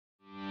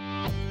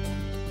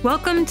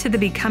Welcome to the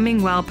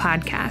Becoming Well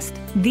podcast,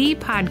 the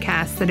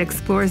podcast that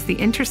explores the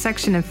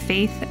intersection of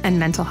faith and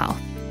mental health.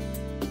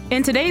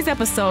 In today's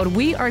episode,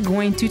 we are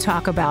going to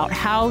talk about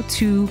how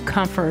to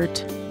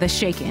comfort the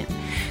shaken.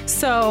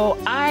 So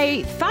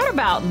I thought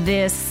about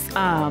this,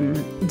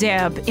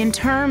 Deb, in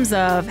terms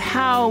of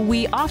how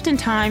we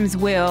oftentimes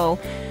will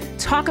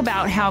talk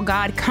about how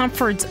God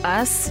comforts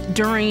us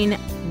during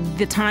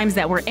the times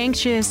that we're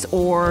anxious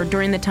or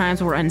during the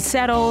times we're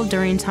unsettled,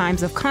 during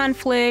times of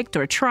conflict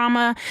or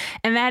trauma.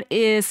 And that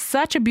is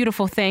such a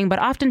beautiful thing. But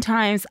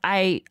oftentimes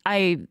I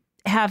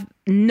have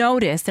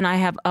noticed and I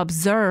have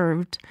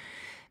observed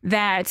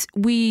that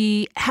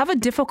we have a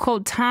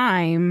difficult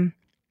time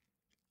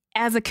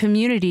as a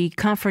community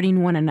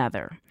comforting one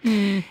another.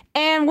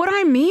 And what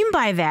I mean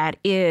by that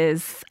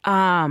is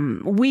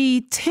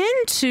we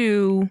tend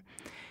to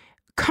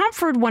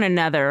comfort one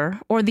another,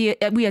 or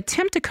we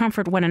attempt to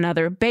comfort one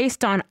another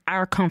based on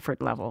our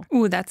comfort level.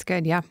 Ooh, that's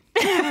good. Yeah.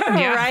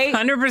 Yeah, right?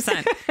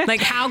 100%.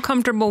 Like how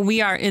comfortable we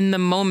are in the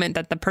moment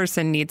that the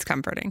person needs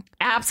comforting.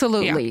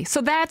 Absolutely. Yeah.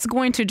 So that's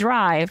going to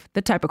drive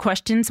the type of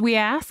questions we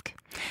ask.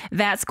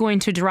 That's going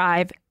to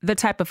drive the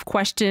type of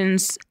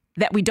questions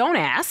that we don't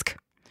ask,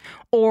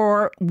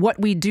 or what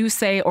we do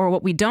say or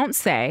what we don't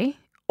say,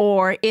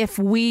 or if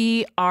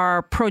we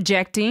are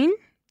projecting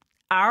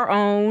our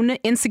own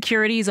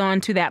insecurities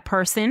onto that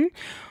person,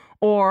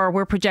 or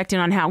we're projecting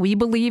on how we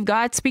believe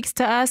God speaks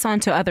to us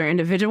onto other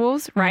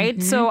individuals, right?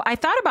 Mm-hmm. So I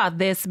thought about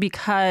this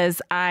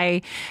because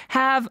I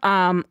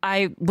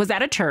was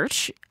at a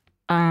church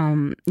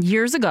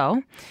years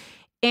ago,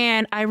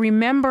 and I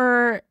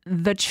remember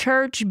the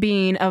church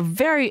being a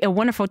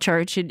wonderful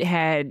church. It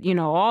had,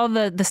 all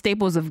the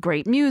staples of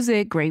great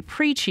music, great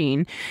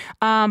preaching.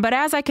 But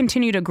as I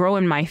continue to grow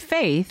in my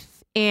faith,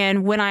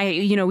 and when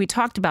we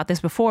talked about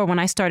this before, when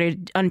I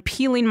started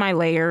unpeeling my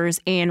layers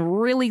and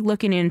really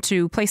looking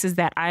into places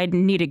that I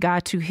needed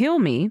God to heal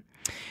me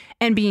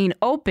and being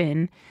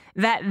open,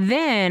 that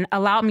then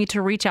allowed me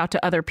to reach out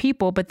to other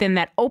people. But then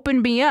that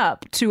opened me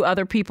up to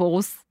other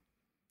people's,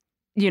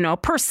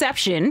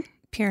 perception.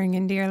 Peering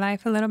into your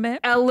life a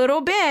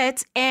little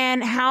bit,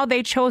 and how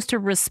they chose to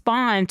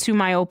respond to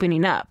my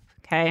opening up.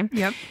 Okay.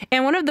 Yep.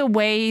 And one of the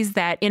ways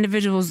that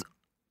individuals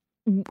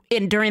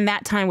during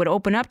that time would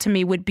open up to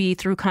me would be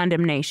through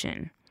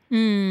condemnation.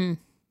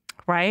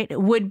 Right?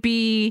 Would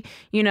be,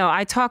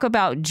 I talk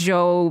about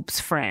Job's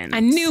friends. I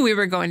knew we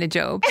were going to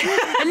Job.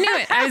 I knew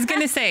it. I was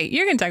going to say,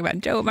 you're going to talk about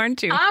Job,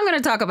 aren't you? I'm going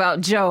to talk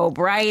about Job,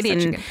 right?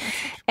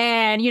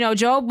 And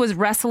Job was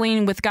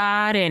wrestling with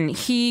God, and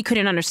he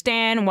couldn't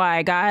understand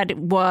why God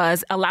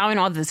was allowing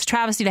all this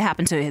travesty to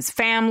happen to his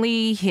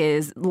family,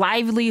 his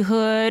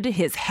livelihood,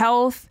 his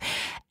health,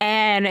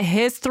 and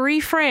his three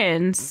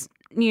friends.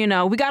 We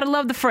got to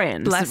love the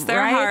friends. Bless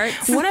their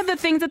hearts. One of the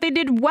things that they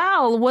did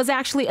well was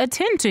actually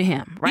attend to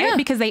him, right? Yeah.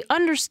 Because they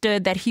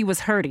understood that he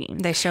was hurting.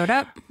 They showed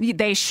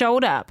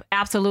up.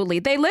 Absolutely.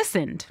 They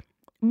listened.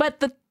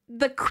 But the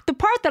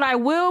part that I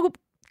will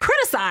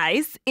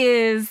criticize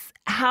is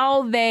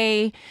how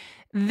they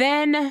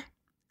then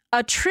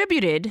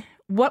attributed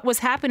what was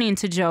happening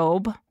to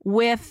Job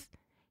with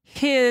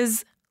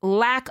his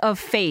lack of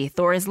faith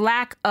or his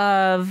lack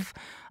of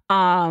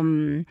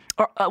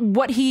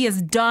what he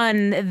has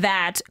done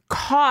that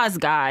caused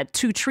God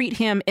to treat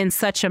him in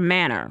such a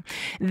manner.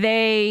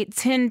 They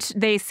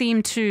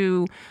seem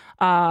to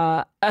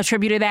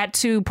attribute that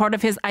to part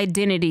of his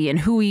identity and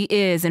who he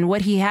is and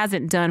what he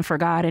hasn't done for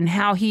God and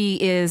how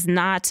he is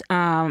not,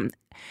 his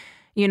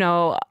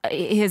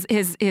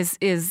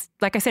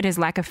like I said, his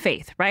lack of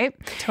faith, right?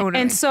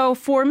 Totally. And so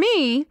for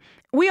me,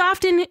 we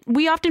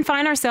often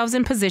find ourselves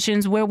in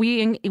positions where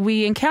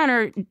we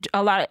encounter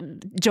a lot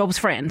of Job's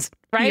friends,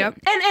 right? Yep.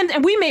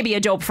 And we may be a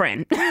Job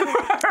friend.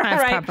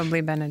 I've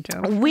probably been a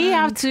Job friend. We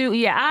have to,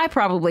 I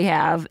probably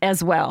have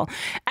as well.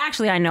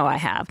 Actually, I know I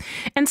have.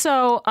 And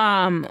so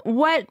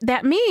what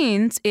that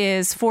means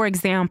is, for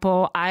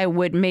example, I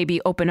would maybe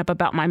open up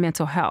about my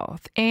mental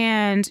health,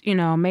 and,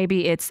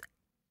 maybe it's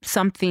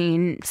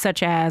something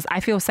such as I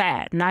feel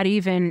sad, not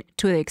even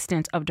to the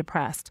extent of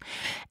depressed.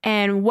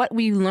 And what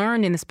we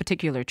learned in this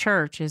particular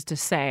church is to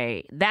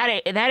say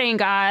that ain't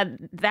God.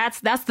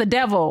 That's the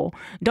devil.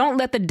 Don't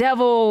let the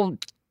devil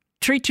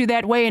treat you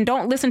that way, and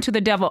don't listen to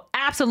the devil.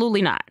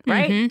 Absolutely not.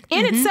 Right. Mm-hmm,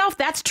 in itself,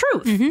 that's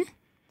truth. Mm-hmm.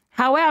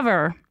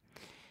 However,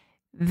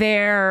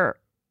 there's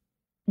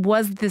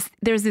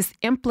this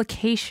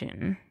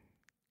implication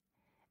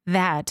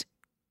that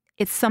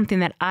it's something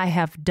that I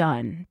have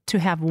done to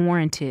have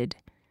warranted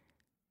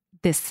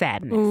this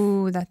sadness.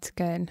 Ooh, that's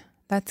good.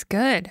 That's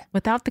good.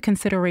 Without the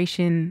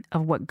consideration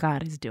of what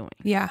God is doing.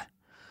 Yeah.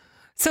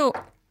 So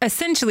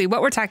essentially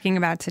what we're talking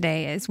about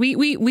today is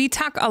we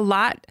talk a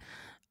lot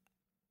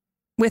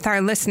with our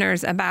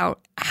listeners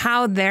about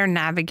how they're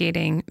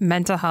navigating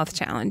mental health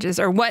challenges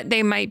or what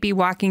they might be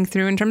walking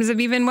through in terms of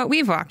even what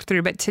we've walked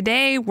through. But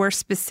today we're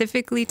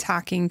specifically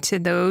talking to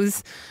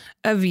those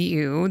of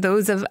you,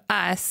 those of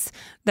us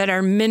that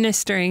are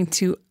ministering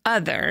to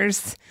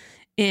others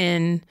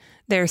in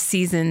their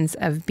seasons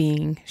of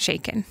being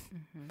shaken.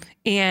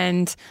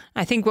 And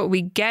I think what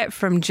we get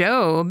from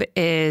Job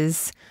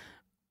is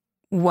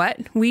what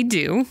we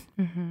do.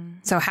 Mm-hmm.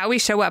 So how we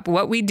show up,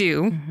 what we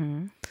do,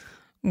 mm-hmm.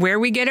 where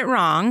we get it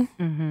wrong,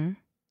 mm-hmm.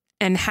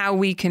 and how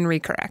we can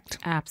recorrect.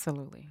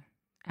 Absolutely.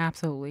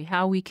 Absolutely.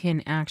 How we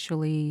can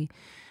actually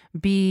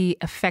be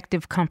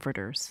effective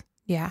comforters.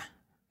 Yeah.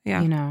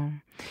 Yeah. You know,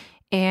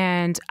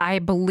 and I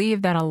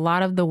believe that a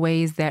lot of the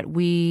ways that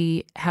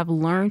we have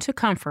learned to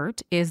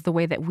comfort is the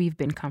way that we've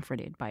been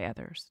comforted by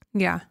others.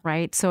 Yeah.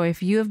 Right. So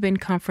if you have been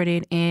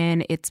comforted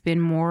and it's been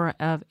more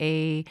of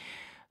a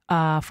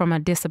from a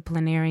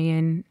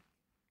disciplinarian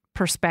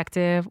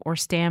perspective or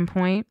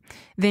standpoint,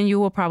 then you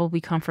will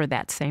probably comfort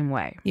that same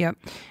way. Yep.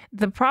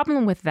 The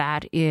problem with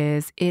that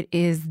is it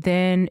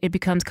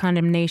becomes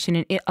condemnation,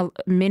 and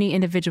many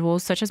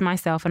individuals, such as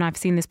myself, and I've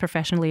seen this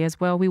professionally as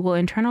well, we will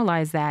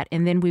internalize that,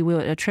 and then we will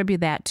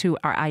attribute that to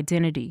our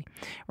identity,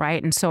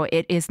 right? And so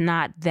it is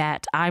not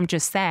that I'm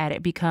just sad;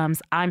 it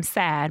becomes I'm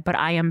sad, but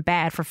I am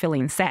bad for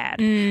feeling sad,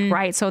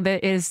 right? So there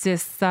is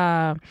this,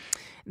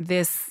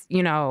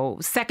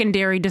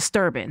 secondary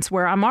disturbance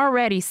where I'm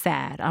already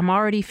sad. I'm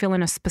already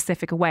feeling a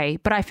specific way,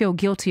 but I feel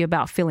guilty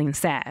about feeling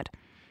sad,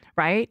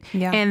 right?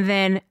 Yeah. And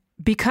then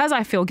because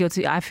I feel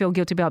guilty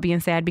about being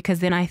sad because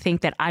then I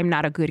think that I'm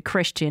not a good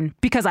Christian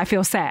because I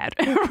feel sad,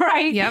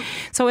 right? Yep.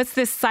 So it's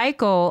this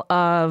cycle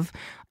of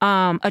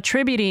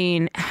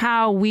attributing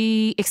how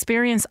we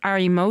experience our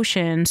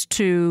emotions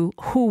to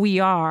who we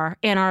are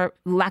and our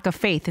lack of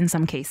faith in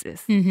some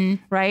cases,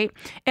 right?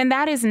 And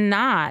that is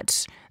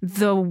not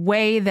the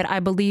way that I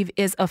believe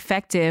is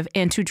effective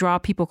and to draw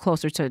people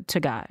closer to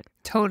God.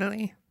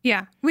 Totally.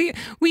 Yeah. We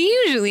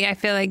usually, I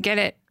feel like, get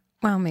it.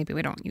 Well, maybe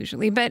we don't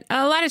usually, but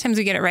a lot of times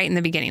we get it right in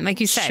the beginning. Like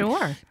you said,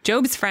 Sure.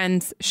 Job's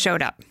friends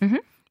showed up. Mm-hmm.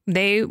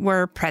 They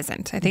were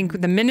present. I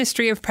think the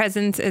ministry of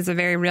presence is a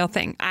very real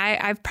thing.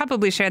 I've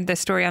probably shared this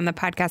story on the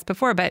podcast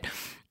before, but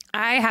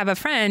I have a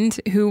friend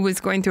who was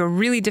going through a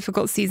really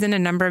difficult season a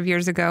number of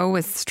years ago,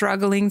 was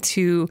struggling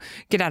to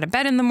get out of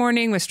bed in the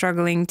morning, was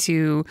struggling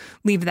to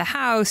leave the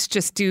house,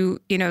 just do,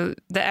 the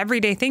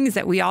everyday things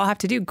that we all have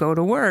to do, go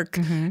to work,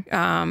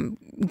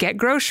 get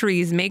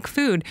groceries, make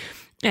food.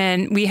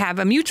 And we have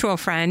a mutual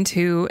friend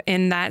who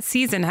in that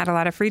season had a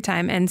lot of free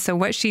time. And so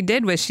what she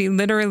did was she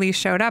literally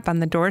showed up on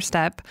the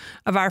doorstep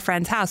of our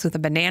friend's house with a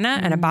banana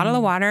and a bottle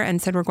of water and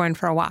said, we're going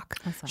for a walk.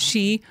 Awesome.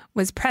 She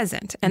was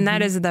present. And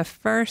that is the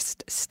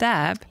first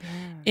step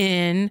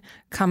in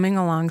coming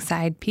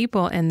alongside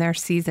people in their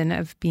season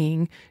of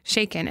being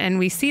shaken. And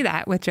we see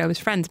that with Job's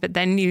friends. But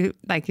then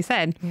like you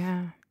said,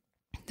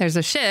 there's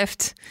a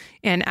shift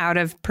and out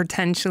of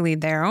potentially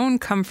their own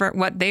comfort,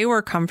 what they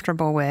were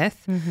comfortable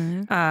with,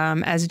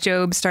 as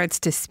Job starts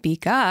to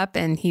speak up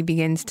and he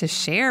begins to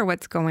share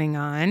what's going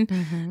on,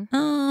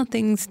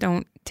 things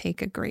don't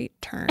take a great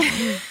turn.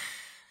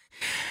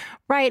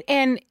 Right.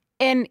 And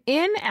in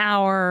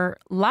our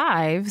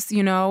lives,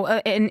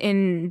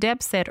 and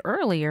Deb said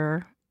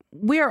earlier,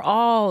 we're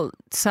all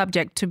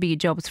subject to be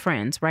Job's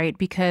friends, right?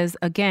 Because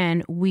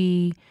again,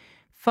 we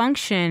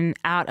function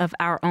out of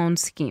our own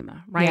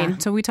schema, right? Yeah.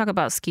 So we talk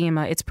about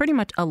schema. It's pretty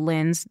much a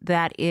lens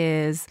that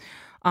is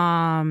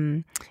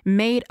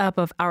made up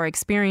of our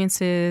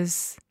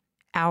experiences,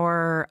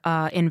 our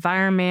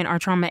environment, our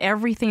trauma,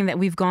 everything that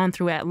we've gone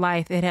through at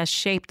life. It has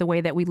shaped the way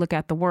that we look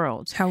at the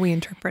world. How we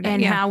interpret it.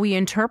 And how we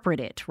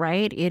interpret it,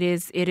 right? It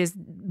is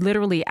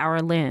literally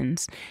our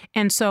lens.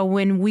 And so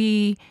when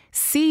we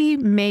see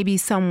maybe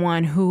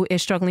someone who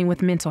is struggling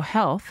with mental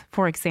health,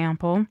 for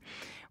example,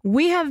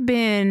 we have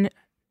been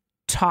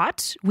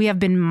taught, we have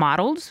been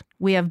modeled,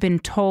 we have been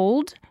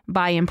told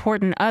by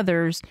important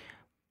others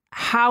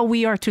how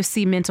we are to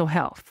see mental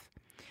health.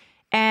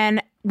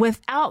 And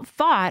without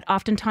thought,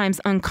 oftentimes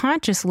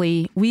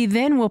unconsciously, we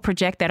then will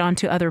project that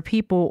onto other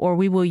people, or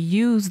we will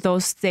use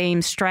those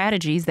same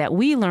strategies that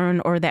we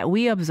learned or that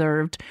we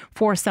observed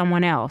for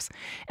someone else.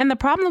 And the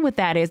problem with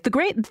that is, the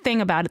great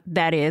thing about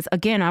that is,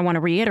 again, I want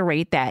to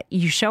reiterate that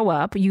you show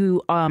up,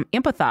 you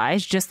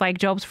empathize, just like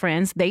Job's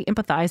friends, they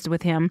empathized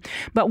with him,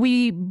 but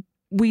we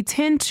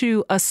tend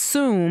to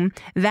assume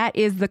that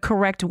is the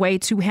correct way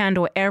to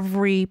handle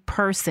every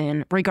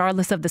person,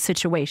 regardless of the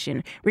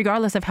situation,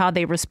 regardless of how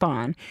they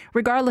respond,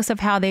 regardless of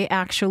how they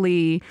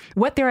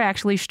what they're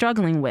actually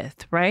struggling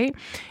with, right?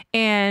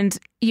 And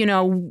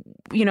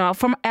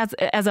from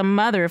as a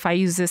mother, if I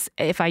use this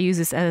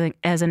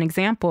as an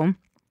example,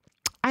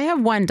 I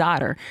have one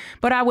daughter,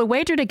 but I would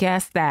wager to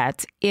guess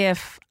that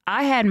if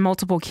I had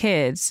multiple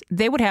kids,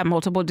 they would have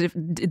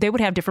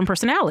different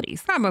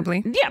personalities.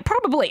 Probably. Yeah,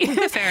 probably.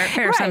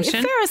 Fair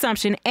assumption. Fair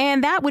assumption.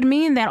 And that would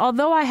mean that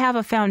although I have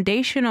a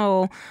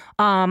foundational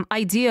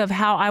idea of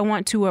how I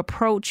want to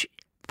approach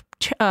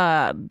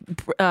rearing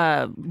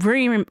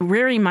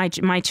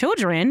my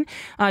children,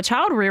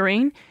 child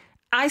rearing,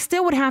 I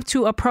still would have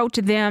to approach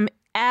them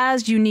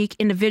as unique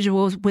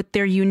individuals with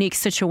their unique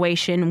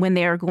situation when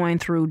they are going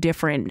through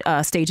different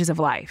stages of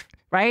life.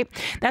 right?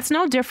 That's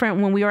no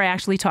different when we are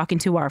actually talking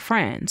to our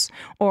friends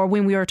or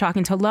when we are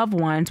talking to loved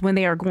ones when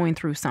they are going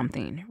through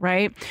something,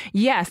 right?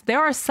 Yes, there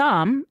are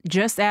some,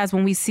 just as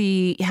when we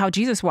see how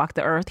Jesus walked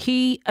the earth,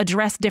 he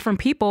addressed different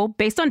people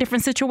based on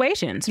different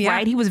situations,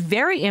 right? He was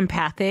very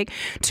empathic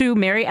to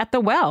Mary at the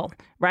well,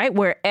 right?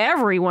 Where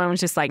everyone was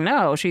just like,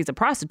 no, she's a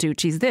prostitute.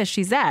 She's this,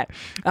 she's that.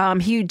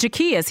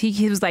 Zacchaeus,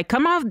 he was like,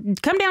 come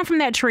down from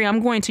that tree.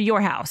 I'm going to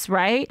your house,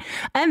 right?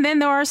 And then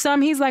there are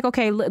some, he's like,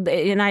 okay,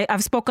 and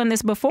I've spoken on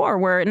this before,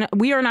 where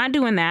we are not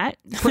doing that.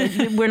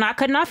 We're not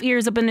cutting off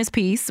ears up in this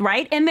piece,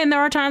 right? And then there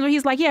are times where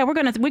he's like, yeah, we're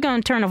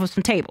gonna turn over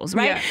some tables,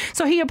 right? Yeah.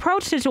 So he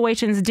approached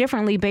situations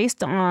differently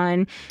based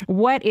on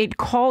what it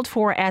called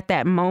for at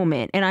that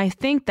moment. And I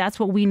think that's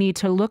what we need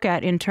to look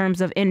at in terms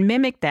of, and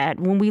mimic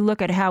that when we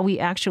look at how we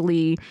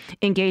actually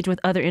engage with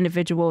other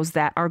individuals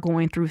that are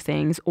going through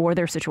things or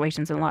their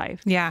situations in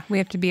life. Yeah, we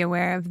have to be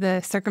aware of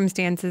the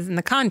circumstances and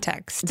the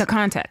context.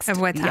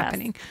 Of what's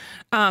happening.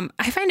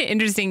 I find it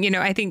interesting,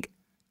 I think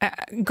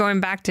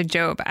going back to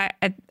Job,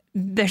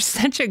 there's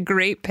such a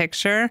great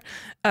picture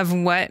of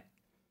what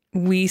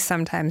we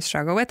sometimes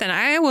struggle with. And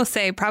I will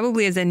say,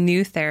 probably as a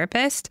new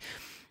therapist,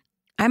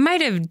 I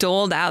might have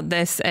doled out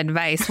this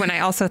advice when I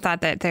also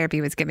thought that therapy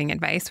was giving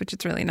advice, which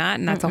it's really not.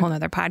 And that's a whole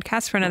other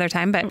podcast for another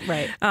time. But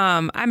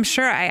I'm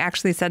sure I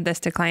actually said this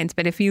to clients.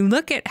 But if you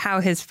look at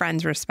how his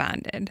friends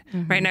responded,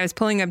 right? And I was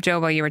pulling up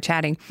Job while you were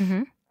chatting.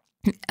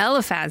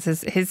 Eliphaz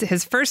is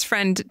his first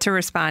friend to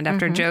respond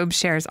after Job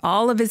shares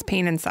all of his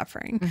pain and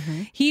suffering.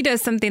 He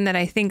does something that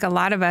I think a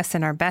lot of us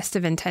in our best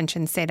of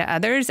intentions say to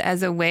others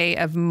as a way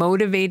of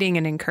motivating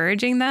and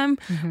encouraging them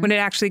when it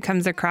actually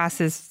comes across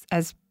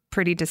as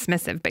pretty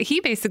dismissive. But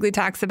he basically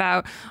talks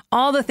about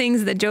all the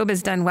things that Job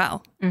has done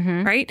well,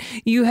 right?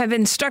 You have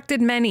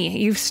instructed many.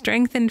 You've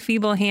strengthened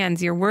feeble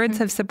hands. Your words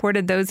have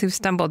supported those who've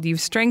stumbled. You've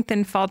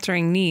strengthened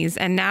faltering knees.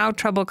 And now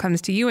trouble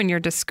comes to you and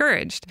you're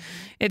discouraged.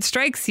 It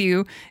strikes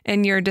you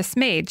and you're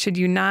dismayed.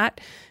 Should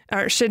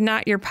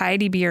not your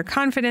piety be your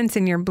confidence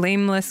and your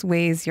blameless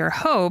ways your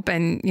hope?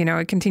 And,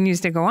 it continues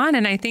to go on.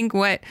 And I think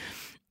what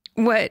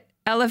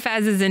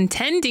Eliphaz is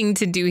intending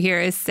to do here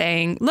is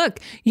saying, look,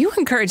 you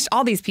encouraged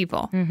all these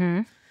people.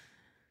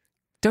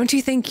 Don't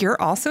you think you're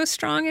also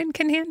strong and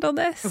can handle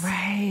this?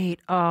 Right.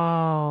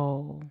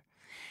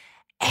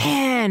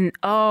 And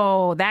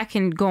that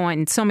can go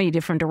in so many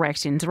different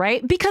directions,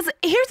 right? Because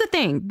here's the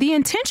thing. The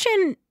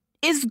intention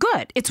is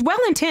good. It's well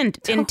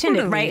intended,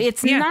 right?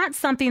 It's not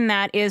something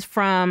that is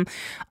not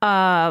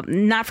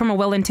from a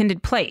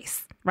well-intended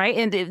place. Right.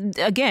 And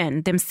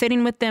again, them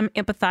sitting with them,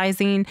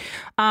 empathizing.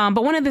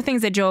 But one of the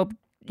things that Job,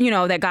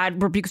 that God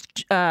rebukes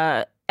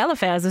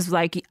Eliphaz is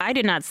like, I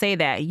did not say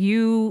that.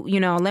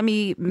 Let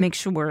me make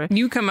sure.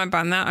 You come up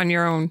on that on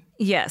your own.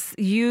 Yes.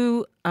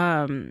 You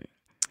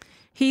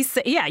He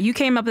said, you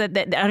came up with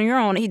that on your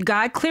own.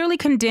 God clearly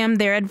condemned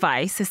their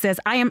advice. It says,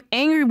 I am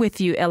angry with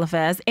you,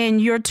 Eliphaz,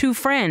 and your two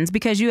friends,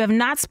 because you have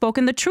not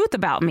spoken the truth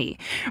about me.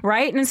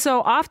 Right. And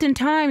so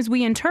oftentimes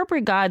we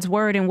interpret God's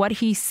word and what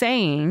he's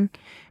saying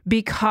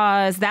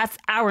because that's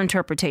our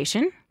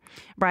interpretation.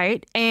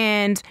 Right.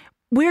 And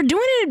we're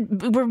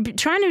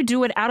trying to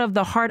do it out of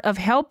the heart of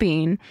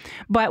helping,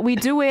 but we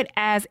do it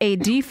as a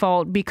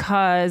default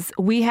because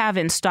we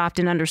haven't stopped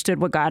and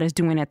understood what God is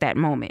doing at that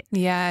moment.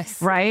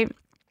 Yes. Right.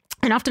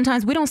 And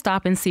oftentimes we don't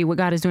stop and see what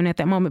God is doing at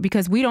that moment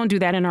because we don't do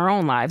that in our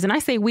own lives. And I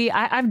say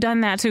I've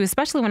done that too,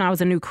 especially when I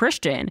was a new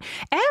Christian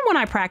and when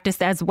I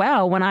practiced as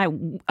well, when I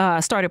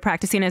started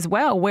practicing as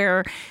well,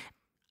 where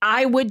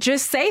I would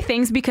just say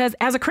things because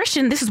as a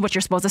Christian, this is what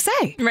you're supposed to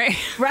say. Right.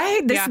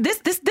 Right.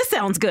 This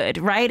sounds good.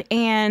 Right.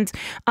 And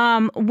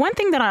one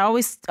thing that I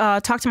always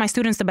talk to my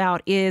students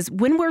about is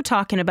when we're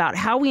talking about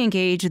how we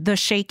engage the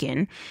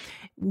shaken,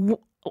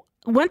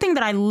 one thing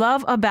that I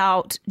love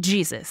about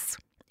Jesus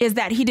is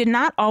that he did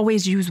not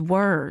always use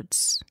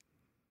words.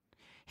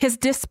 His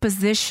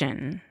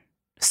disposition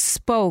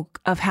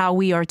spoke of how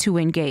we are to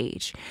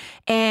engage.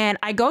 And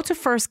I go to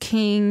 1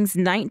 Kings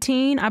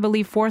 19, I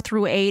believe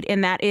 4-8.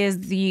 And that is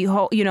the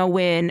whole,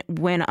 when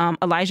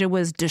Elijah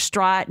was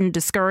distraught and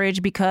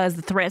discouraged because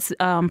the threats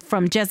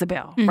from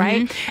Jezebel,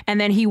 right?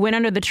 And then he went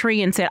under the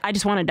tree and said, I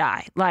just want to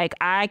die. Like,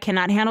 I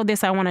cannot handle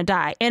this. I want to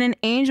die. And an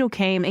angel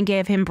came and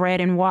gave him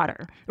bread and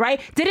water, right?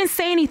 Didn't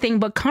say anything,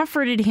 but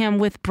comforted him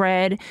with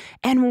bread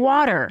and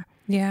water.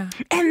 Yeah.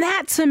 And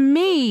that to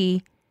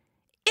me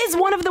is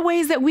one of the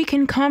ways that we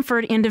can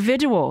comfort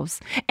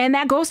individuals. And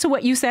that goes to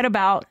what you said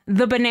about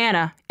the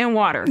banana and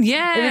water.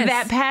 Yes.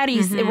 That patty,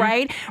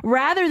 right?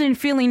 Rather than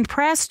feeling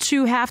pressed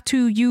to have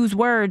to use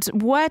words,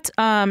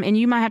 and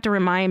you might have to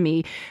remind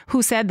me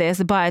who said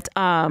this, but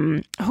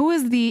who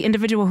is the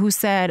individual who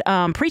said,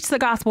 preach the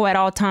gospel at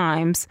all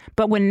times,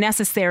 but when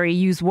necessary,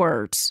 use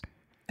words?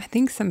 I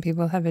think some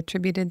people have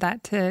attributed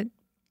that to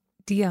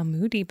D.L.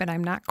 Moody, but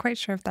I'm not quite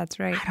sure if that's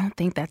right. I don't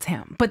think that's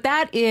him. But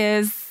that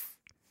is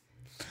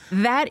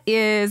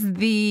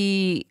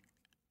the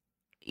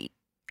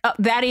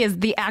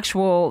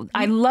actual,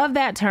 I love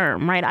that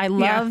term, right? I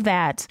love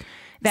that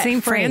that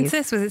St. phrase.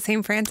 Francis? Was it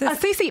St. Francis?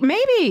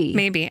 Maybe.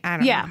 Maybe. I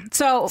don't know.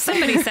 So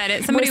Somebody said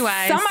it. Somebody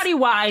wise. Somebody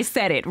wise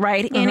said it,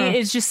 right? And it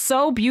is just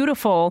so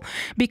beautiful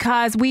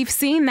because we've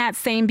seen that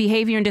same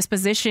behavior and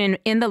disposition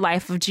in the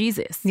life of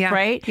Jesus,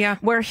 right? Yeah.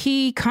 Where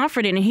he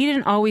comforted and he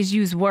didn't always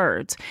use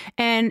words.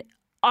 And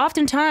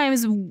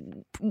oftentimes,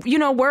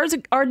 words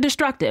are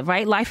destructive,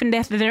 right? Life and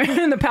death are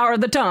in the power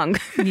of the tongue.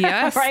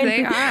 Yes, right?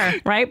 They are.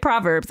 Right?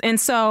 Proverbs. And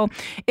so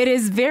it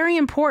is very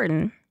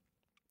important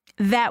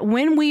that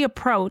when we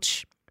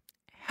approach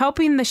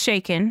helping the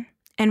shaken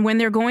and when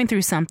they're going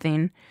through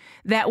something,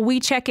 that we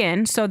check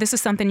in. So this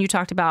is something you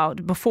talked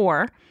about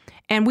before,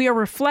 and we are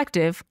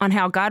reflective on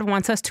how God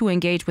wants us to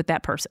engage with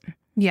that person.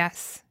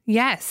 Yes.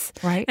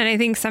 Right. And I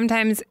think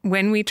sometimes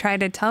when we try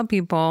to tell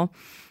people,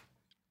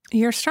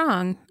 you're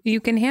strong,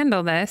 you can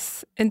handle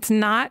this, it's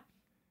not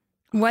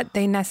what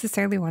they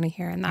necessarily want to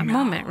hear in that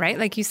moment, right?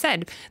 Like you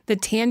said, the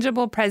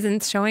tangible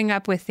presence showing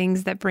up with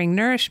things that bring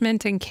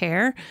nourishment and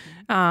care,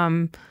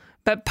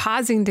 but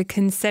pausing to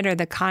consider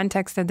the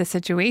context of the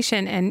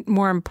situation and,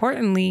 more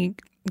importantly,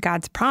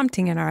 God's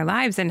prompting in our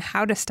lives and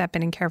how to step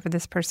in and care for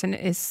this person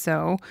is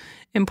so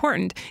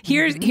important.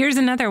 Here's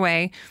another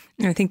way.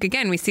 And I think,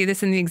 again, we see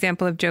this in the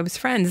example of Job's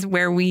friends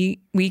where we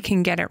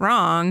can get it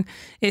wrong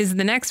is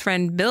the next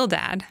friend,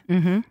 Bildad.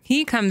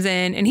 He comes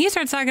in and he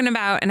starts talking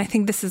about, and I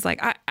think this is like,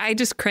 I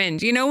just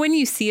cringe. You know, when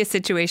you see a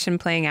situation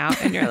playing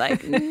out and you're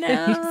like,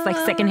 no. It's like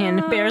secondhand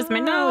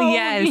embarrassment. No.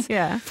 Yes.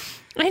 Yeah.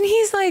 And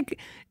he's like,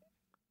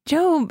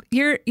 Job,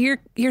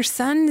 your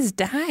sons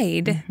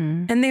died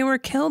and they were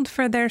killed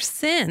for their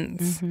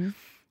sins.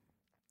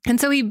 And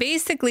so he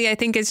basically, I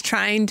think, is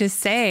trying to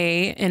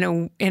say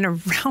in a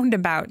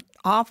roundabout,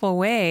 awful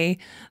way,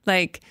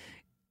 like,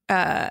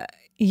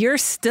 you're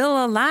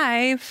still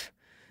alive.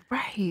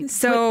 Right.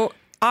 So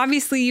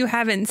obviously you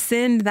haven't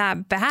sinned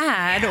that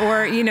bad,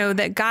 or,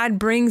 that God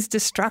brings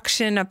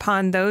destruction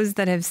upon those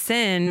that have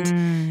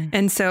sinned.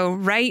 And so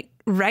right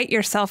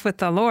yourself with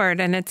the Lord.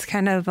 And it's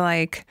kind of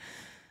like,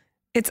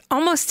 it's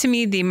almost to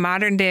me the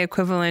modern day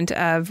equivalent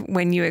of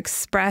when you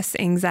express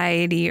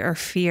anxiety or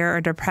fear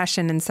or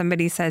depression and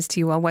somebody says to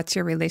you, well, what's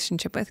your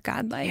relationship with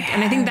God like? Yes.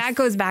 And I think that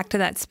goes back to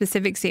that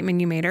specific statement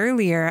you made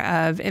earlier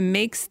of it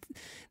makes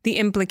the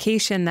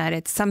implication that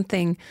it's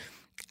something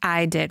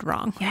I did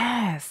wrong.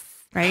 Yes.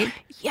 Right?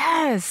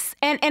 Yes.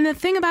 And the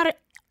thing about it,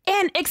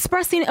 and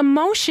expressing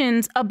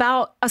emotions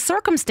about a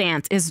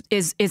circumstance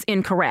is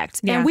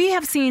incorrect. Yeah. And we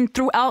have seen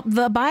throughout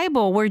the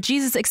Bible where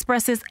Jesus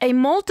expresses a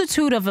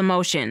multitude of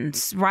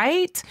emotions,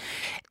 right?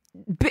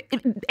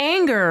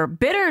 Anger,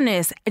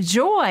 bitterness,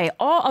 joy,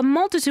 all a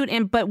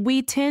multitude. But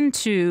we tend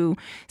to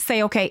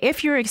say, okay,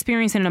 if you're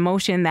experiencing an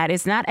emotion that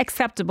is not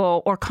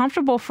acceptable or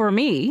comfortable for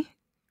me,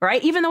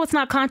 right? Even though it's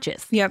not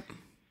conscious. Yep.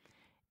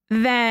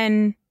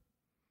 Then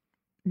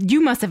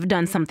you must have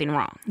done something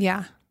wrong.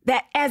 Yeah.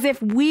 That as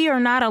if we are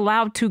not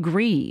allowed to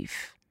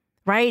grieve,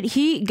 right?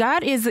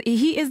 God is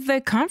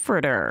the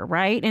comforter,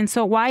 right? And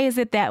so why is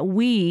it that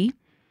we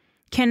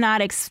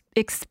cannot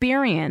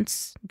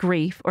experience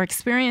grief or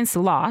experience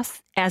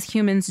loss as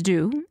humans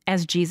do,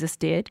 as Jesus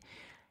did,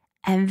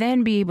 and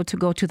then be able to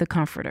go to the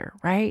comforter,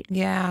 right?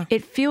 Yeah.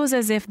 It feels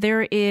as if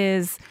there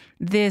is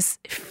this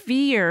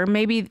fear,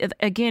 maybe,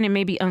 again, it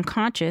may be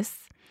unconscious,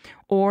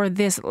 or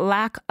this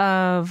lack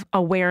of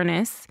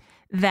awareness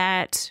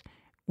that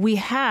we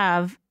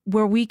have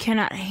where we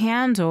cannot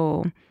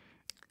handle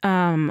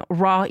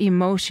raw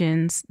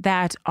emotions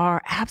that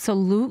are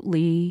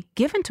absolutely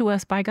given to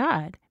us by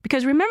God.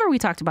 Because remember, we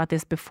talked about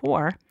this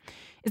before,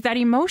 is that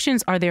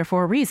emotions are there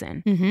for a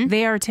reason.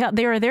 They are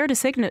there to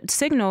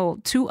signal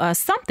to us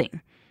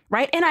something,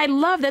 right? And I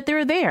love that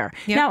they're there.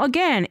 Yep. Now,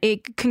 again,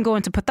 it can go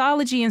into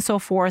pathology and so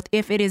forth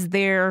if it is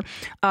there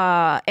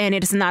and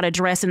it is not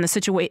addressed and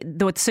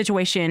the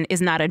situation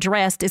is not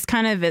addressed. It's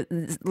kind of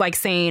like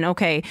saying,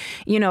 okay,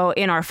 in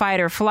our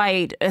fight or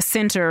flight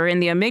center in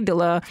the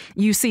amygdala,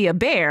 you see a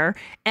bear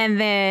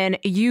and then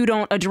you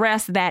don't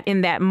address that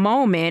in that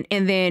moment.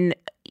 And then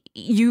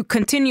you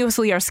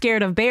continuously are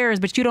scared of bears,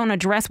 but you don't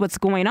address what's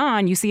going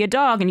on. You see a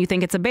dog and you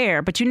think it's a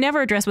bear, but you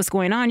never address what's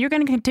going on. You're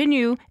going to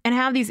continue and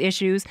have these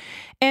issues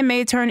and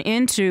may turn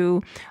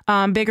into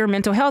bigger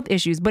mental health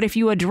issues. But if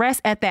you address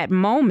at that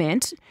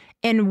moment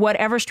in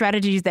whatever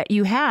strategies that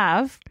you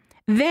have,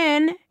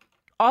 then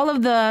all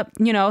of the,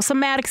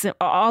 somatics,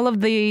 all of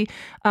the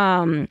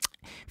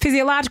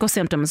physiological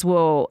symptoms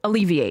will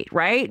alleviate,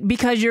 right?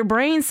 Because your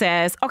brain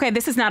says, okay,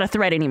 this is not a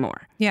threat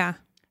anymore. Yeah.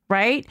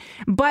 Right.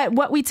 But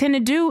what we tend to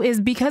do is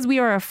because we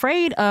are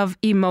afraid of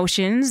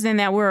emotions and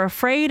that we're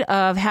afraid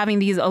of having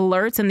these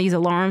alerts and these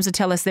alarms to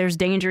tell us there's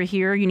danger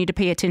here, you need to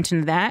pay attention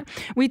to that.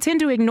 We tend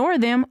to ignore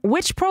them,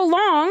 which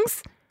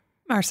prolongs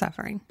our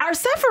suffering.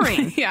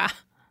 Yeah.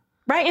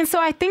 Right. And so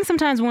I think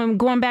sometimes when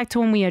going back to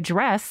when we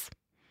address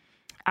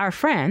our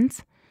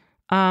friends,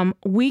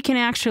 we can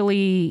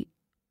actually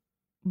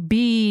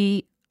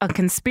be a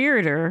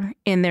conspirator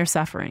in their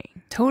suffering.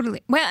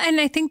 Totally. Well,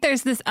 and I think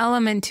there's this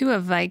element too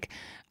of like,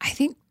 I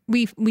think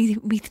we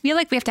feel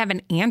like we have to have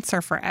an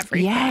answer for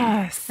everything.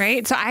 Yes.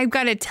 Right. So I've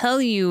got to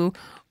tell you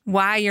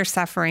why you're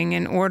suffering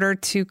in order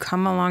to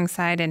come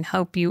alongside and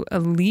help you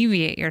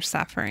alleviate your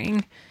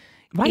suffering.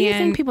 Why do you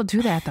think people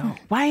do that, though?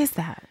 Why is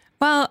that?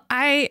 Well,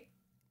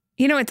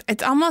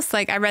 it's almost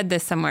like I read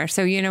this somewhere.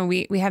 So,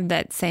 we have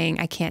that saying,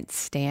 I can't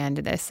stand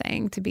this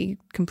saying, to be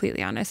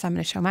completely honest. I'm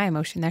going to show my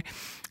emotion there.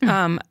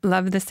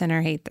 Love the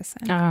sinner, hate the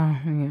sin. Oh,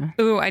 yeah.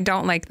 Ooh, I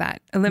don't like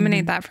that.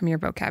 Eliminate that from your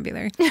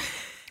vocabulary.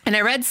 And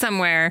I read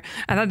somewhere,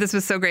 I thought this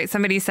was so great.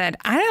 Somebody said,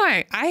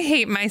 I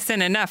hate my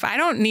sin enough. I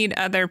don't need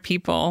other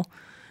people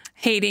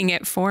hating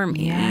it for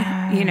me,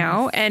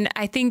 And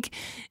I think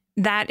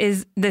that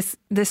is this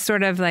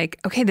sort of like,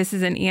 okay, this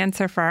is an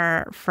answer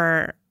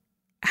for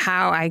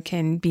how I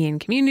can be in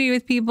community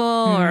with people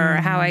or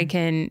how I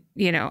can,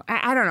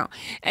 I don't know.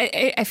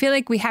 I feel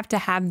like we have to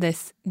have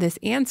this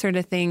answer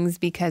to things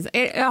because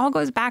it all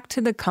goes back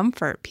to the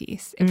comfort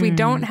piece. If we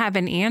don't have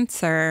an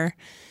answer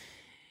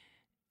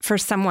for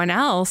someone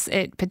else,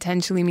 it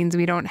potentially means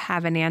we don't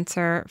have an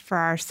answer for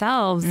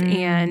ourselves.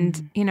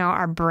 And,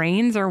 our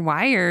brains are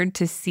wired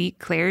to seek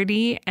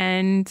clarity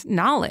and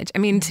knowledge. I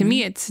mean, to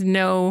me, it's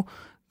no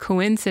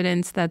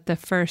coincidence that the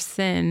first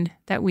sin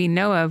that we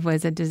know of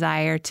was a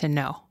desire to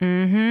know.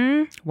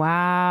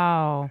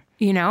 Wow.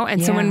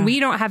 So when we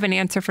don't have an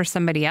answer for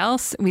somebody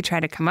else, we try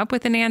to come up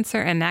with an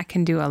answer, and that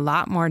can do a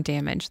lot more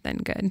damage than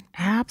good.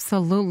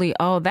 Absolutely.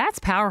 Oh, that's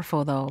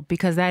powerful though,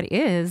 because that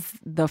is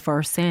the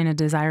first sin, a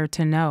desire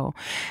to know.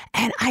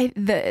 And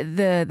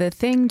the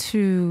thing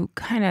to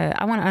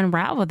I want to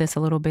unravel this a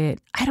little bit.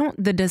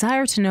 The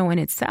desire to know in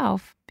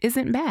itself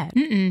isn't bad,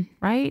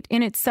 right?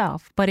 In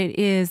itself, but it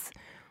is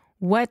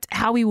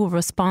how we will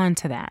respond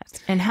to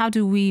that, and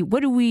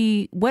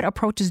what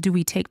approaches do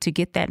we take to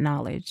get that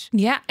knowledge?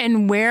 Yeah,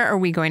 and where are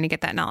we going to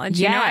get that knowledge?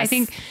 Yes.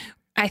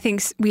 I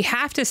think we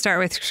have to start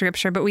with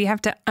Scripture, but we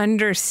have to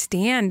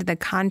understand the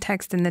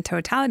context and the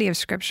totality of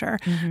Scripture.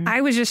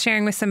 I was just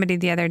sharing with somebody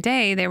the other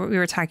day, we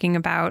were talking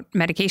about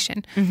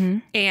medication,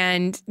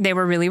 and they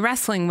were really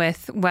wrestling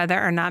with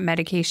whether or not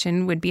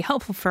medication would be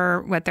helpful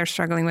for what they're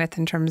struggling with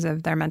in terms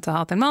of their mental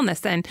health and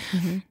wellness. And,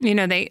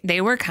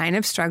 they were kind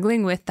of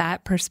struggling with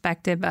that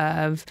perspective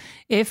of,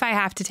 if I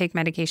have to take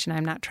medication,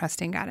 I'm not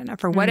trusting God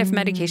enough. Or what if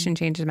medication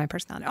changes my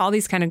personality? All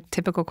these kind of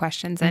typical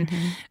questions. And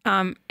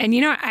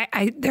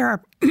there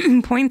are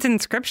points in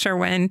Scripture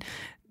when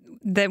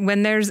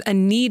there's a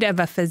need of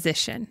a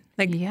physician,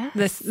 like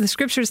the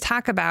Scriptures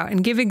talk about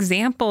and give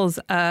examples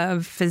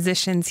of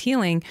physicians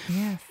healing.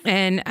 Yes.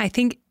 And I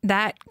think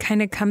that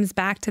kind of comes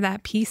back to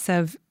that piece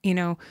of,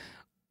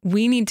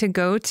 we need to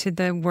go to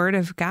the Word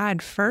of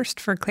God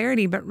first for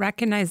clarity, but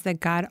recognize that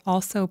God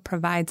also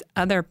provides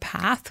other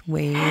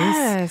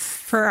pathways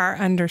for our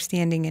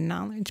understanding and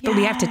knowledge. But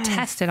we have to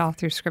test it all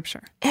through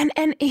Scripture.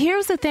 And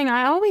here's the thing.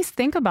 I always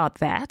think about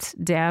that,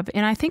 Deb,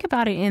 and I think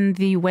about it in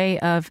the way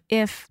of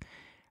if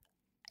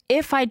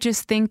I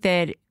just think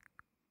that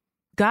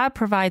God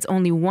provides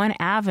only one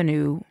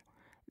avenue,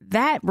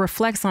 that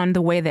reflects on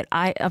the way that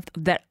I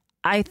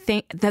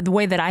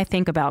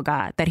think about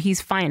God, that He's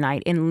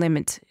finite and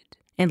limited.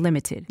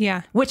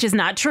 Yeah. Which is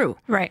not true.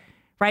 Right.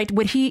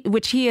 Which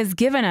he has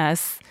given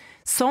us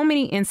so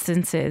many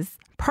instances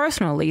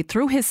personally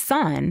through His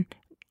Son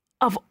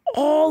of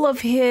all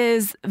of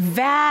His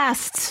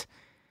vast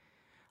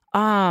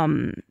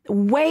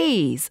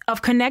ways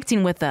of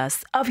connecting with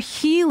us, of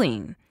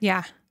healing.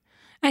 Yeah.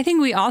 I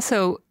think we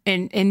also,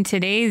 in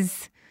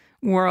today's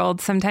world,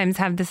 sometimes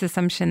have this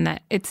assumption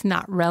that it's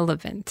not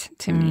relevant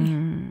to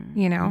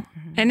me,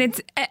 And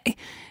it's,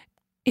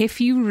 if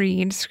you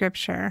read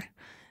Scripture,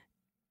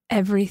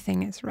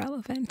 everything is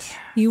relevant. Yes.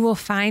 You will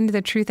find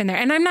the truth in there.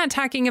 And I'm not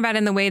talking about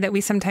in the way that we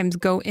sometimes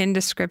go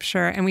into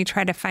Scripture and we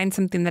try to find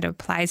something that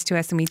applies to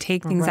us and we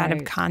take things out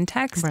of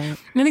context. Right.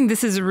 I think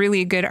this is a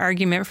really good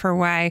argument for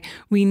why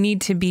we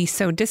need to be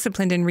so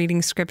disciplined in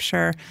reading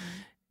Scripture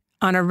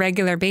on a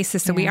regular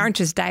basis, so we aren't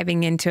just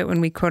diving into it when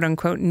we quote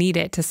unquote need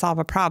it to solve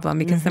a problem,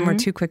 because then we're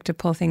too quick to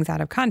pull things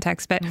out of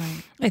context. But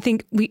I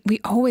think we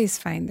always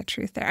find the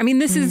truth there. I mean,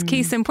 this is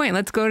case in point.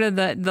 Let's go to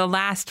the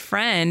last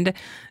friend,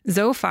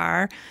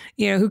 Zophar,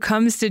 who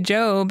comes to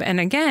Job,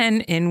 and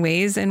again, in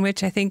ways in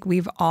which I think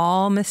we've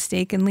all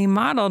mistakenly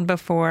modeled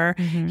before,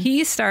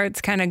 he starts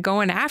kind of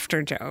going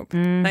after Job.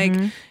 Like,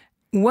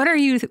 what are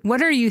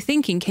you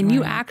thinking? Can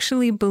you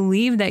actually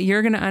believe that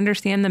you're going to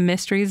understand the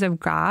mysteries of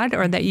God,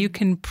 or that you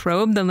can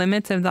probe the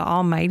limits of the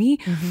Almighty?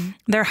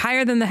 They're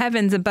higher than the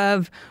heavens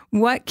above.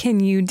 What can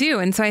you do?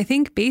 And so I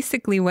think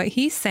basically what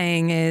he's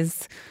saying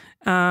is,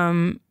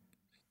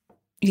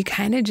 you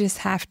kind of just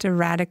have to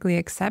radically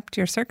accept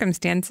your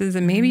circumstances,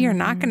 and maybe you're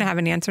not going to have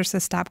an answer, so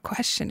stop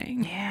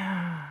questioning.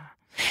 Yeah.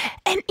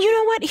 And you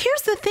know what?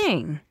 Here's the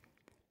thing.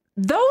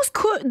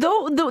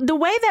 The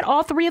way that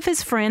all three of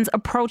his friends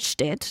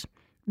approached it,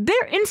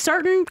 they're in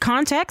certain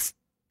contexts,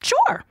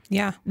 sure.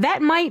 Yeah.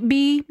 That might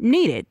be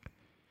needed,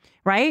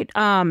 right?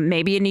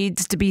 Maybe it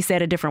needs to be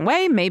said a different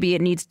way. Maybe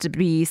it needs to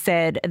be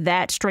said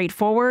that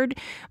straightforward.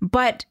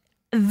 But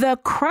the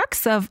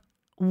crux of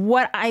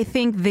what I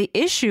think the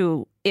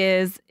issue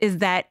is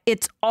that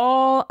it's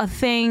all a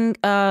thing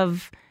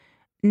of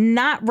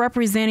not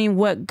representing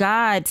what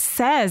God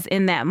says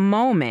in that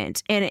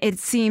moment. And it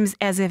seems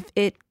as if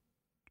it,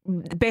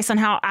 based on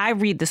how I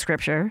read the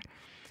scripture,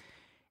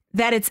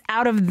 that it's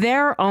out of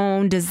their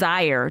own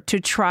desire to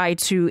try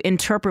to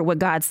interpret what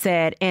God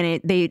said,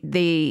 and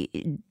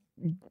it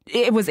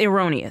was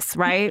erroneous,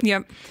 right?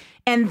 Yep.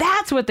 And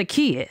that's what the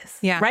key is,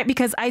 right?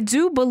 Because I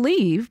do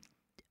believe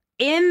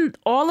in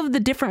all of the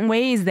different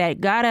ways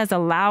that God has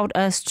allowed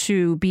us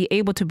to be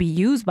able to be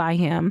used by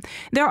him,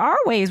 there are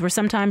ways where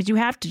sometimes you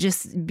have to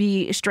just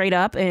be straight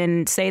up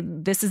and say,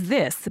 this is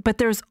this. But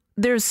there's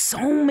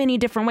so many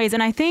different ways.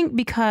 And I think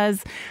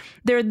because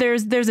there's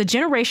a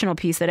generational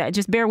piece that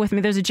just bear with me.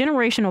 There's a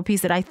generational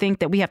piece that I think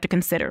that we have to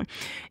consider.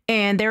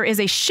 And there is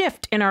a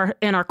shift in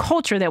our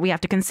culture that we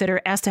have to consider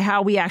as to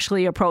how we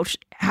actually approach,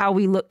 how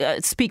we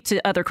speak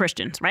to other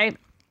Christians, right?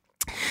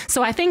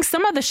 So I think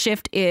some of the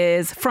shift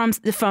is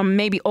from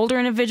maybe older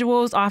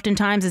individuals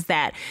oftentimes is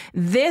that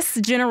this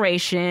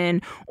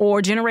generation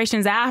or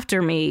generations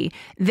after me,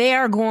 they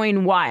are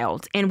going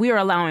wild and we are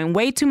allowing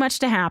way too much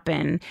to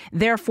happen.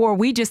 Therefore,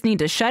 we just need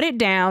to shut it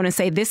down and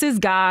say, this is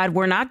God.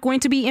 We're not going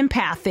to be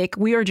empathic.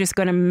 We are just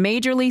going to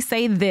majorly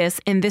say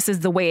this, and this is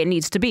the way it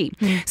needs to be.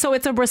 So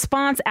it's a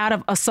response out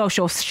of a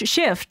social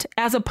shift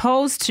as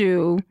opposed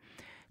to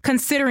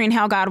considering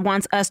how God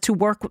wants us to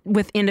work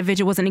with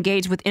individuals and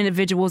engage with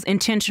individuals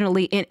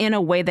intentionally in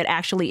a way that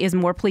actually is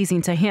more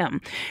pleasing to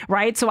him,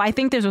 right? So I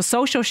think there's a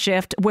social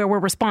shift where we're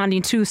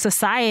responding to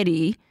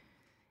society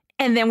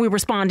and then we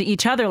respond to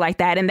each other like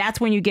that. And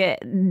that's when you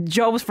get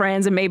Job's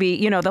friends and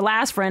maybe, the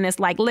last friend is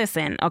like,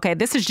 listen, okay,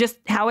 this is just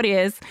how it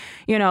is.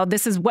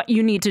 This is what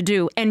you need to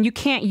do. And you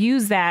can't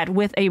use that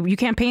you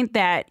can't paint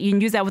that. You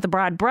can use that with a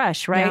broad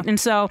brush, right? Yeah. And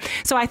so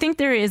I think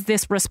there is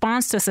this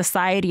response to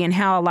society and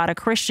how a lot of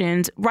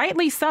Christians,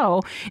 rightly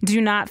so, do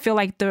not feel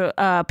like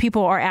the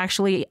people are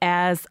actually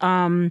as,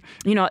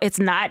 it's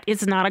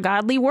not a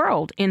godly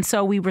world. And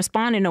so we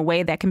respond in a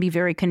way that can be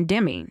very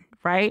condemning,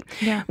 right?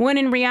 Yeah. When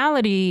in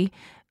reality,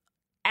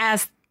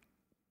 as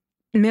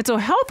mental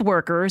health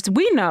workers,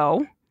 we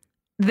know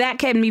that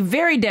can be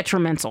very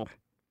detrimental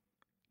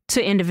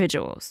to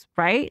individuals,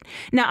 right?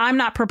 Now, I'm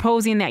not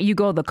proposing that you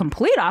go the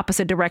complete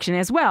opposite direction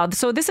as well.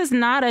 So this is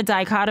not a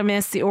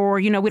dichotomous or,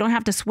 we don't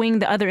have to swing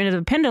the other end of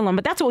the pendulum,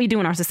 but that's what we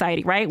do in our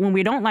society, right? When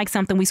we don't like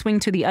something, we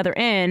swing to the other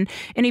end,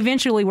 and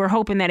eventually we're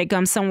hoping that it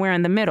comes somewhere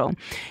in the middle.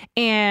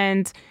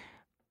 And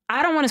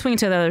I don't want to swing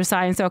to the other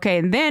side and say, okay,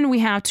 and then we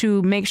have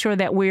to make sure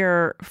that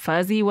we're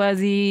fuzzy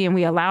wuzzy and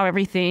we allow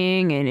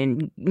everything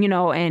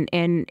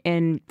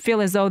and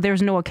feel as though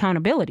there's no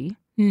accountability.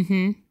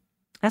 Mm-hmm.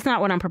 That's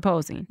not what I'm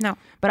proposing. No.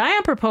 But I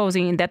am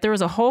proposing that there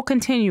is a whole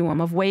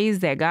continuum of ways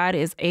that God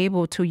is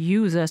able to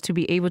use us to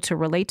be able to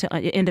relate to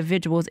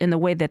individuals in the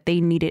way that they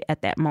need it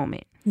at that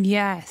moment.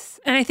 Yes.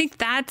 And I think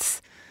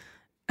that's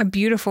a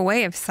beautiful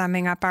way of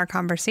summing up our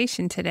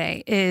conversation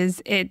today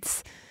is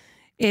it's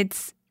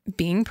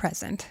being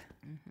present,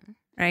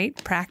 right?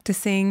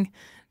 Practicing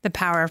the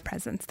power of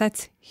presence.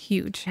 That's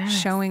huge. Yes.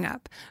 Showing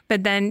up.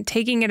 But then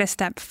taking it a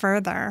step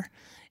further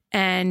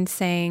and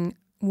saying,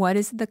 what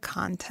is the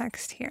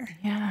context here?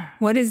 Yeah.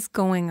 What is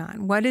going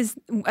on? What is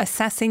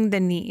assessing the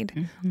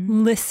need?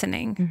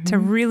 Listening to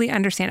really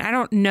understand. I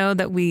don't know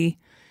that we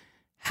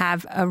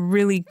have a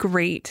really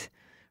great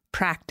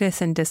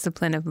practice and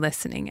discipline of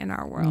listening in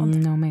our world.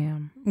 No,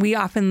 ma'am. We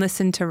often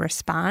listen to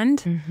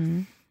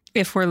respond.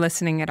 If we're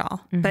listening at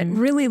all, but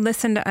really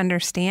listen to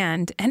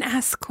understand and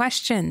ask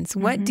questions.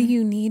 What do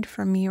you need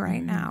from me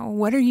right now?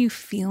 What are you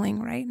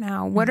feeling right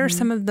now? What are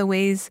some of the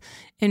ways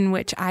in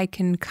which I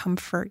can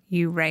comfort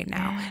you right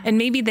now? Yeah. And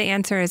maybe the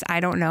answer is, I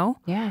don't know.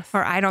 Yes.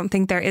 Or I don't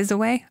think there is a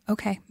way.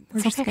 Okay.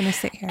 We're just going to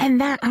sit here.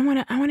 And that I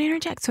want to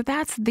interject. So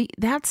that's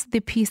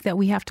the piece that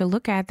we have to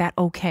look at, that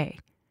okay.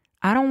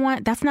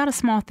 That's not a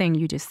small thing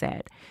you just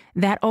said.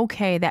 That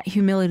okay, that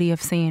humility of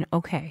saying,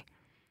 okay,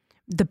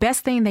 the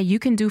best thing that you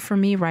can do for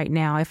me right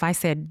now, if I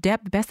said,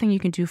 Deb, the best thing you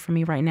can do for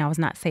me right now is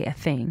not say a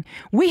thing.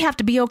 We have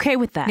to be okay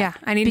with that. Yeah,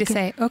 I need to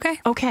say, okay.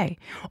 Okay.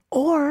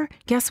 Or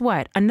guess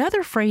what?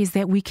 Another phrase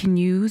that we can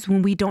use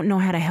when we don't know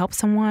how to help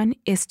someone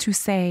is to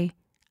say,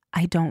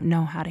 I don't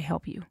know how to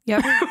help you.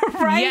 Yep.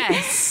 Right?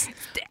 Yes.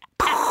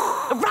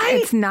 Right.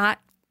 It's not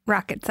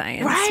rocket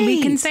science. Right.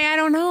 We can say, I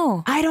don't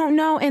know. I don't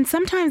know. And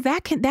sometimes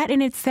that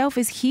in itself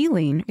is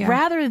healing,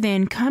 rather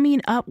than coming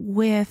up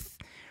with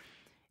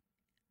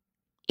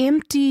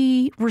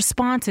empty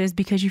responses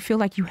because you feel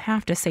like you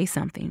have to say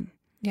something.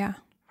 Yeah.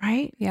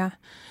 Right? Yeah.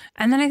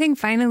 And then I think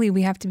finally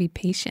we have to be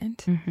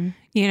patient.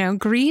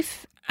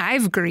 Grief,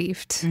 I've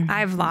grieved.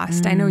 I've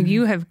lost. I know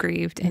you have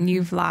grieved and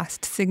you've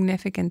lost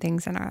significant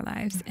things in our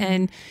lives.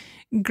 And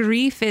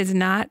grief is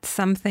not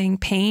something,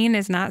 pain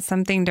is not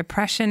something,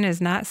 depression is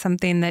not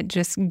something that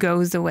just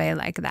goes away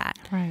like that.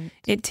 Right.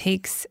 It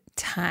takes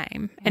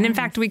time. Yes. And in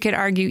fact, we could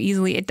argue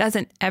easily it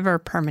doesn't ever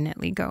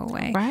permanently go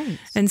away. Right.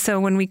 And so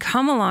when we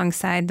come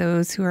alongside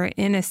those who are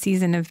in a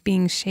season of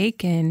being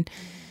shaken,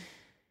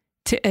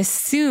 to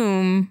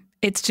assume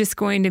it's just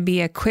going to be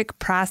a quick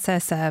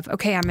process of,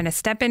 okay, I'm going to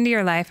step into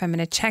your life. I'm going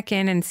to check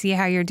in and see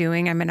how you're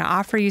doing. I'm going to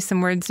offer you some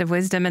words of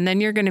wisdom, and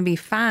then you're going to be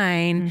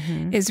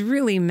fine, is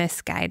really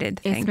misguided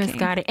thinking. It's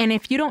misguided. And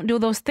if you don't do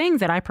those things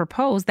that I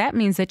propose, that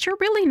means that you're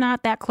really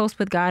not that close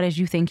with God as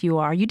you think you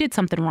are. You did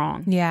something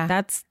wrong. Yeah.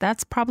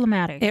 That's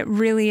problematic. It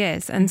really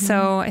is. And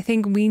so I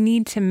think we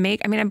need to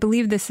I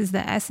believe this is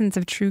the essence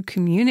of true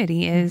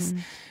community is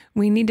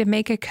we need to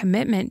make a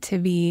commitment to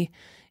be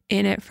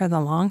in it for the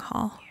long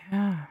haul.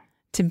 Yeah.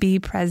 To be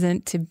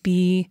present, to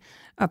be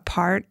a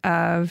part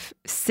of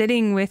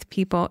sitting with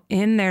people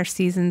in their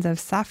seasons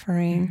of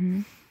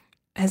suffering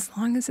as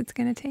long as it's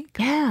going to take.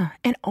 Yeah.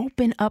 And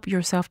open up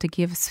yourself to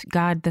give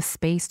God the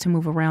space to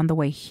move around the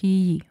way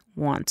He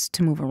wants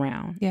to move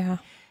around. Yeah.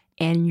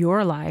 In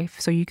your life,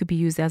 so you could be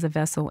used as a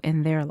vessel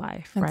in their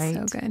life, right?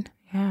 That's so good.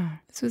 Yeah.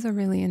 This was a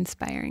really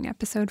inspiring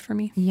episode for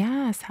me.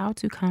 Yes. How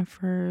to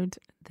comfort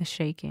the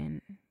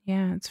shaken.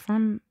 Yeah. It's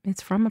from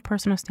a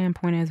personal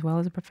standpoint as well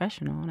as a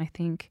professional. And I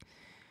think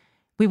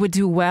we would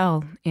do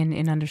well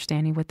in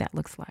understanding what that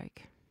looks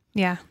like.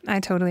 Yeah, I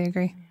totally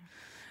agree.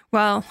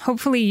 Well,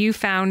 hopefully you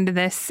found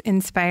this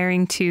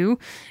inspiring too.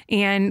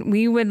 And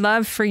we would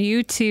love for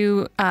you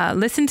to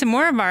listen to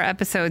more of our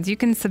episodes. You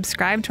can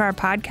subscribe to our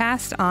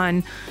podcast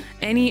on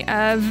any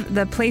of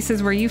the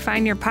places where you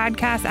find your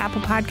podcasts,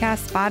 Apple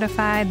Podcasts,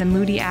 Spotify, the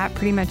Moody app,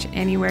 pretty much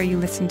anywhere you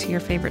listen to your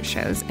favorite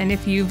shows. And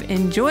if you've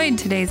enjoyed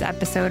today's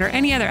episode or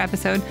any other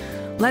episode,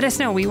 let us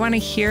know. We want to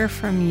hear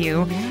from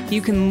you. Yes.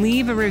 You can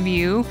leave a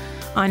review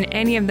on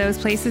any of those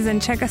places and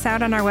check us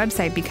out on our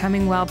website,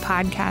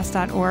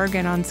 becomingwellpodcast.org,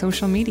 and on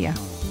social media.